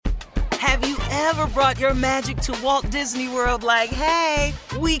Have you ever brought your magic to Walt Disney World like, hey,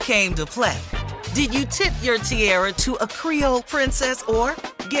 we came to play? Did you tip your tiara to a Creole princess or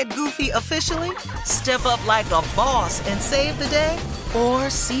get goofy officially? Step up like a boss and save the day? Or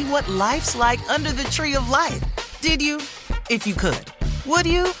see what life's like under the tree of life? Did you? If you could. Would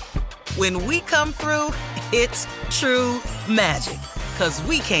you? When we come through, it's true magic. 'Cause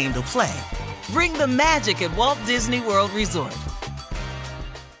we came to play. Bring the magic at Walt Disney World Resort.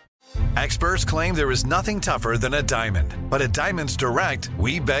 Experts claim there is nothing tougher than a diamond. But at Diamonds Direct,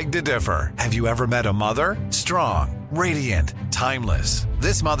 we beg to differ. Have you ever met a mother? Strong, radiant, timeless.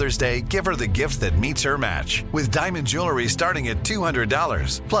 This Mother's Day, give her the gift that meets her match. With diamond jewelry starting at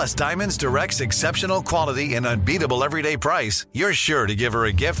 $200. Plus Diamonds Direct's exceptional quality and unbeatable everyday price, you're sure to give her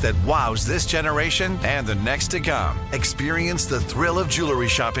a gift that wows this generation and the next to come. Experience the thrill of jewelry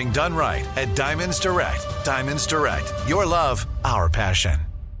shopping done right at Diamonds Direct. Diamonds Direct. Your love, our passion.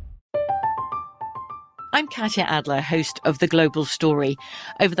 I'm Katya Adler, host of The Global Story.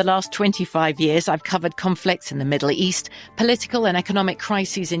 Over the last 25 years, I've covered conflicts in the Middle East, political and economic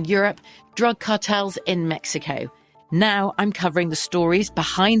crises in Europe, drug cartels in Mexico. Now I'm covering the stories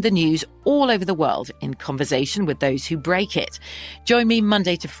behind the news all over the world in conversation with those who break it. Join me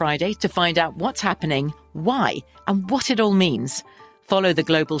Monday to Friday to find out what's happening, why, and what it all means. Follow The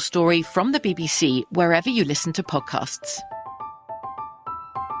Global Story from the BBC wherever you listen to podcasts.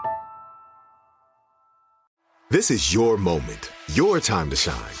 This is your moment, your time to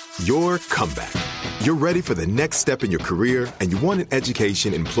shine, your comeback. You're ready for the next step in your career, and you want an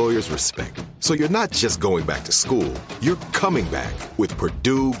education employers respect. So you're not just going back to school, you're coming back with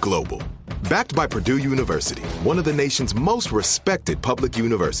Purdue Global. Backed by Purdue University, one of the nation's most respected public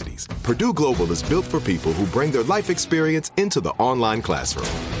universities, Purdue Global is built for people who bring their life experience into the online classroom.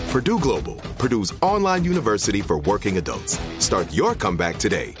 Purdue Global, Purdue's online university for working adults. Start your comeback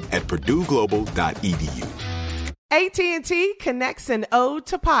today at purdueglobal.edu. AT&T connects an ode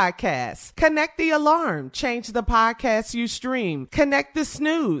to podcasts. Connect the alarm. Change the podcast you stream. Connect the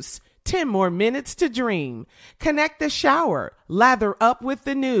snooze. 10 more minutes to dream. Connect the shower. Lather up with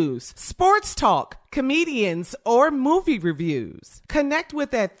the news. Sports talk, comedians, or movie reviews. Connect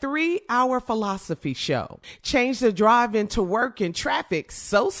with that 3-hour philosophy show. Change the drive into work in traffic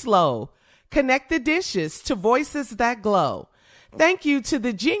so slow. Connect the dishes to voices that glow. Thank you to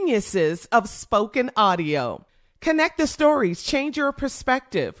the geniuses of spoken audio. Connect the stories, change your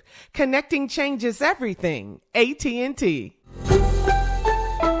perspective. Connecting changes everything. AT&T.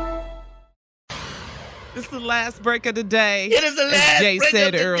 This is the last break of the day. It is the last Jay break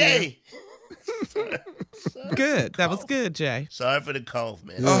said of the earlier. day. Good. That was good, Jay. Sorry for the cough,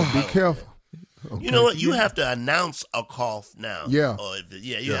 man. Be careful. Okay. You know what? You have to announce a cough now. Yeah. Or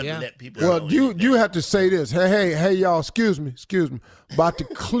you have to let people know. Well, you have to say this. Hey, y'all, excuse me. About to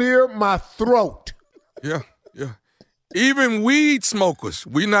clear my throat. Yeah. Even weed smokers,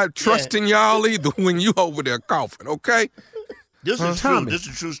 we not trusting y'all either when you over there coughing, okay? This is true. This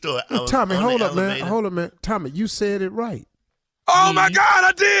is a true story. Tommy, hold up, man. Tommy, you said it right. Oh, my God,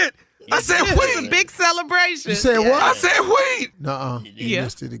 I did. I said It was a big celebration. You said what? I said weed. Nuh-uh. You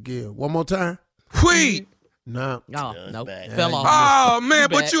missed it again. One more time. Weed. No. Oh, nope. Fell off. Oh, man,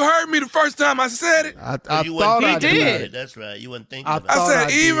 but you heard me the first time I said it. I thought I did. That's right. You weren't thinking about it. I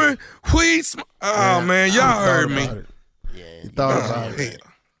said even weed. Man, y'all heard me. You thought about it.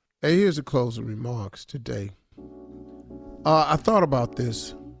 Hey, here's the closing remarks today. I thought about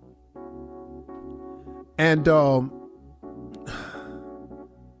this. And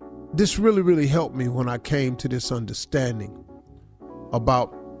this really, really helped me when I came to this understanding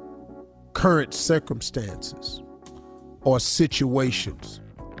about current circumstances or situations.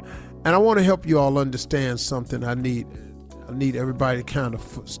 And I want to help you all understand something. I need everybody to kind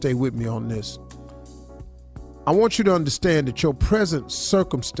of stay with me on this. I want you to understand that your present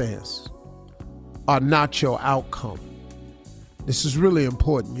circumstance are not your outcome. This is really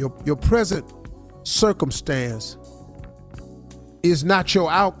important. Your present circumstance is not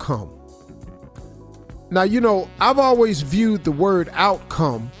your outcome. Now, I've always viewed the word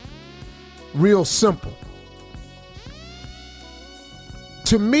outcome real simple.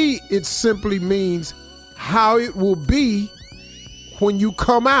 To me, it simply means how it will be when you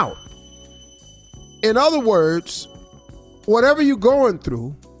come out. In other words, whatever you're going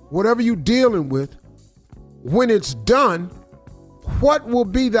through, whatever you're dealing with, when it's done, what will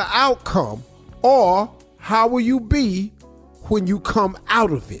be the outcome, or how will you be when you come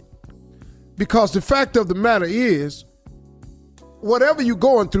out of it? Because the fact of the matter is, whatever you're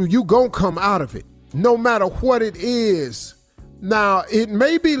going through, you're going to come out of it, no matter what it is. Now, it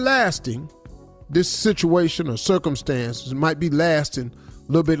may be lasting, this situation or circumstances might be lasting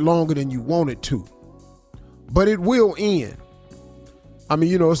a little bit longer than you want it to. But it will end. I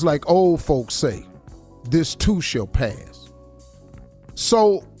mean, it's like old folks say, this too shall pass.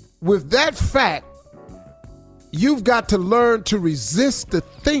 So with that fact, you've got to learn to resist the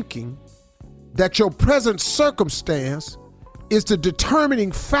thinking that your present circumstance is the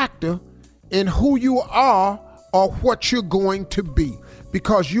determining factor in who you are or what you're going to be,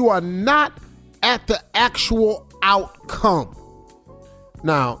 because you are not at the actual outcome.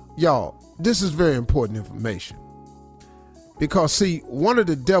 Now, y'all, this is very important information, because see, one of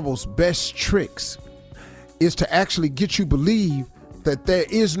the devil's best tricks is to actually get you believe that there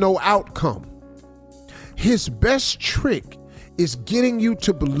is no outcome. His best trick is getting you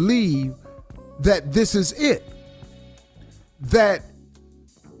to believe that this is it, that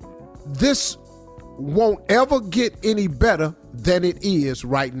this won't ever get any better than it is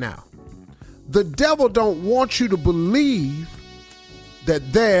right now. The devil don't want you to believe that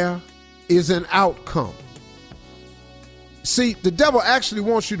there is an outcome. See, the devil actually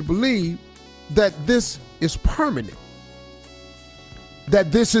wants you to believe that this is permanent,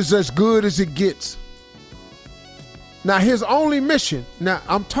 that this is as good as it gets. Now, his only mission, now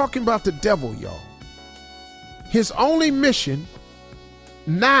I'm talking about the devil, y'all. His only mission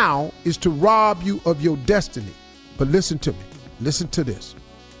now is to rob you of your destiny. But listen to me. Listen to this.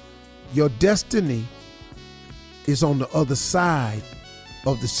 Your destiny is on the other side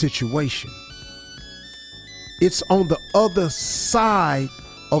of the situation. It's on the other side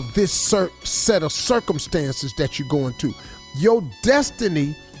of this set of circumstances that you're going through. Your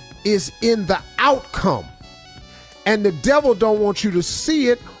destiny is in the outcome. And the devil don't want you to see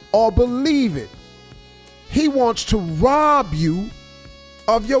it or believe it. He wants to rob you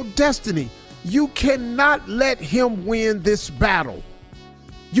of your destiny. You cannot let him win this battle.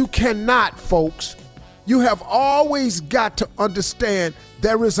 You cannot, folks. You have always got to understand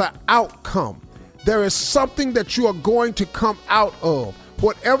there is an outcome. There is something that you are going to come out of.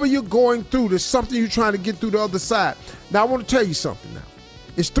 Whatever you're going through, there's something you're trying to get through the other side. Now, I want to tell you something now.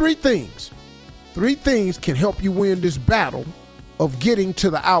 It's three things. Three things can help you win this battle of getting to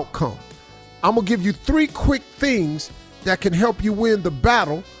the outcome. I'm going to give you three quick things that can help you win the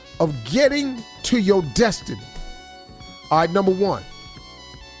battle of getting to your destiny. All right, number one.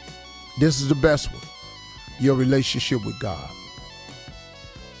 This is the best one. Your relationship with God.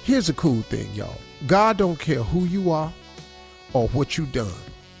 Here's a cool thing, y'all. God don't care who you are or what you done.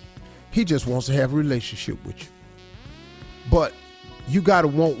 He just wants to have a relationship with you. But you got to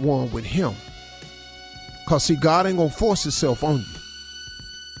want one with him. Because, see, God ain't going to force himself on you.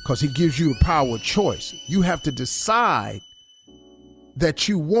 Because he gives you the power of choice. You have to decide that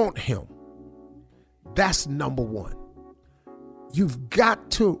you want him. That's number one. You've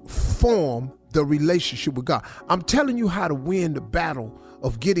got to form the relationship with God. I'm telling you how to win the battle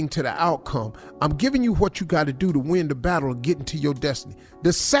of getting to the outcome. I'm giving you what you got to do to win the battle of getting to your destiny.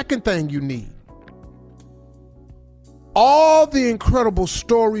 The second thing you need, all the incredible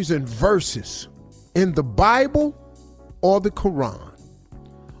stories and verses in the Bible or the Quran.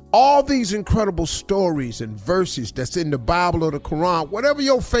 All these incredible stories and verses that's in the Bible or the Quran, whatever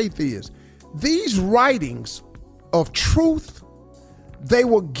your faith is, these writings of truth, they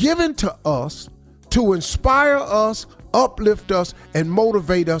were given to us to inspire us, uplift us, and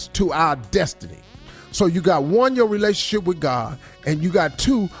motivate us to our destiny. So you got one, your relationship with God, and you got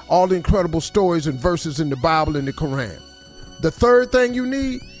two, all the incredible stories and verses in the Bible and the Quran. The third thing you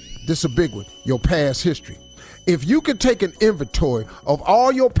need, this is a big one, your past history. If you could take an inventory of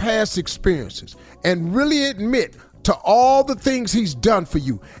all your past experiences and really admit to all the things he's done for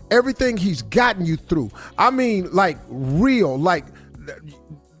you, everything he's gotten you through, I mean, like real, like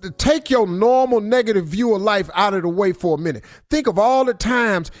take your normal negative view of life out of the way for a minute. Think of all the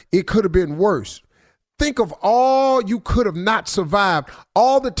times it could have been worse. Think of all you could have not survived,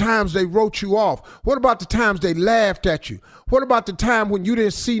 all the times they wrote you off. What about the times they laughed at you? What about the time when you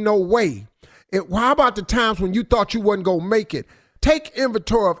didn't see no way? How about the times when you thought you wasn't going to make it? Take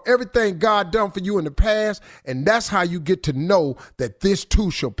inventory of everything God done for you in the past, and that's how you get to know that this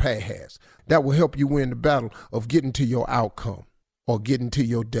too shall pass. That will help you win the battle of getting to your outcome or getting to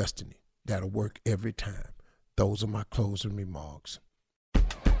your destiny. That'll work every time. Those are my closing remarks.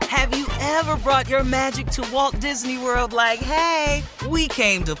 Have you ever brought your magic to Walt Disney World like, hey, we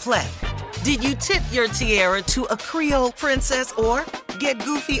came to play? Did you tip your tiara to a Creole princess or get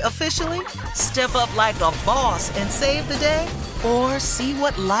goofy officially? Step up like a boss and save the day? Or see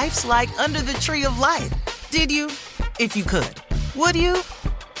what life's like under the tree of life? Did you? If you could. Would you?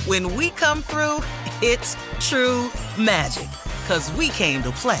 When we come through, it's true magic. 'Cause we came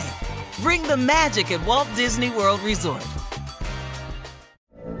to play. Bring the magic at Walt Disney World Resort.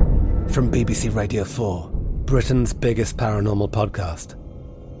 From BBC Radio 4, Britain's biggest paranormal podcast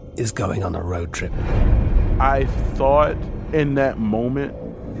is going on a road trip. I thought in that moment,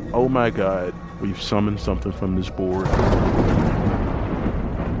 oh my God, we've summoned something from this board.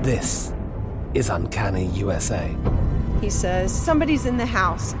 This is Uncanny USA. He says, somebody's in the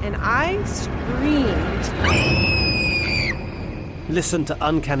house, and I screamed. Listen to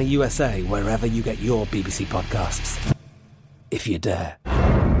Uncanny USA wherever you get your BBC podcasts, if you dare.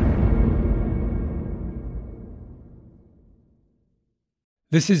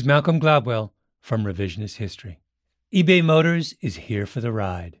 This is Malcolm Gladwell from Revisionist History. eBay Motors is here for the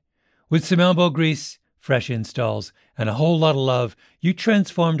ride. With some elbow grease, fresh installs, and a whole lot of love, you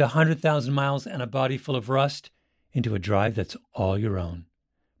transformed 100,000 miles and a body full of rust into a drive that's all your own.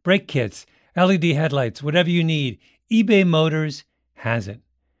 Brake kits, LED headlights, whatever you need, eBay Motors has it.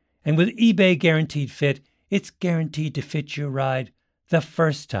 And with eBay Guaranteed Fit, it's guaranteed to fit your ride the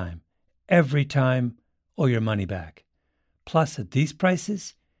first time, every time, or your money back. Plus, at these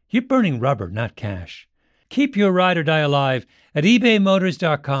prices, you're burning rubber, not cash. Keep your ride or die alive at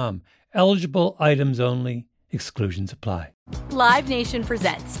ebaymotors.com. Eligible items only. Exclusions apply. Live Nation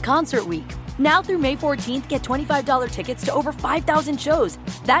presents Concert Week. Now through May 14th, get $25 tickets to over 5,000 shows.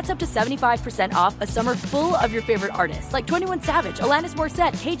 That's up to 75% off a summer full of your favorite artists like 21 Savage, Alanis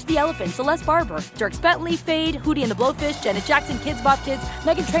Morissette, Cage the Elephant, Celeste Barber, Dierks Bentley, Fade, Hootie and the Blowfish, Janet Jackson, Kidz Bop Kids,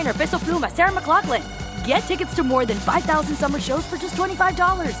 Meghan Trainor, Peso Pluma, Sarah McLachlan. Get tickets to more than 5,000 summer shows for just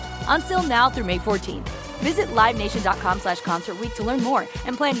 $25. Until now through May 14th. Visit LiveNation.com/Concert Week to learn more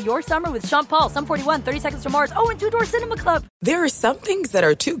and plan your summer with Sean Paul, Sum 41, 30 Seconds to Mars, and Two Door Cinema Club. There are some things that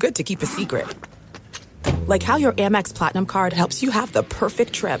are too good to keep a secret. Like how your Amex Platinum card helps you have the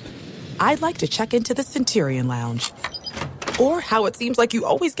perfect trip. I'd like to check into the Centurion Lounge. Or how it seems like you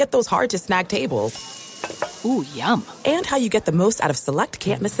always get those hard-to-snag tables. Ooh, yum. And how you get the most out of select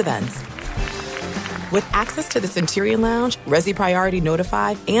can't-miss events. With access to the Centurion Lounge, Resi Priority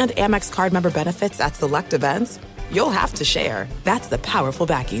Notified, and Amex card member benefits at select events, you'll have to share. That's the powerful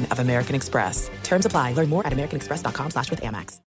backing of American Express. Terms apply. Learn more at americanexpress.com/withAmex.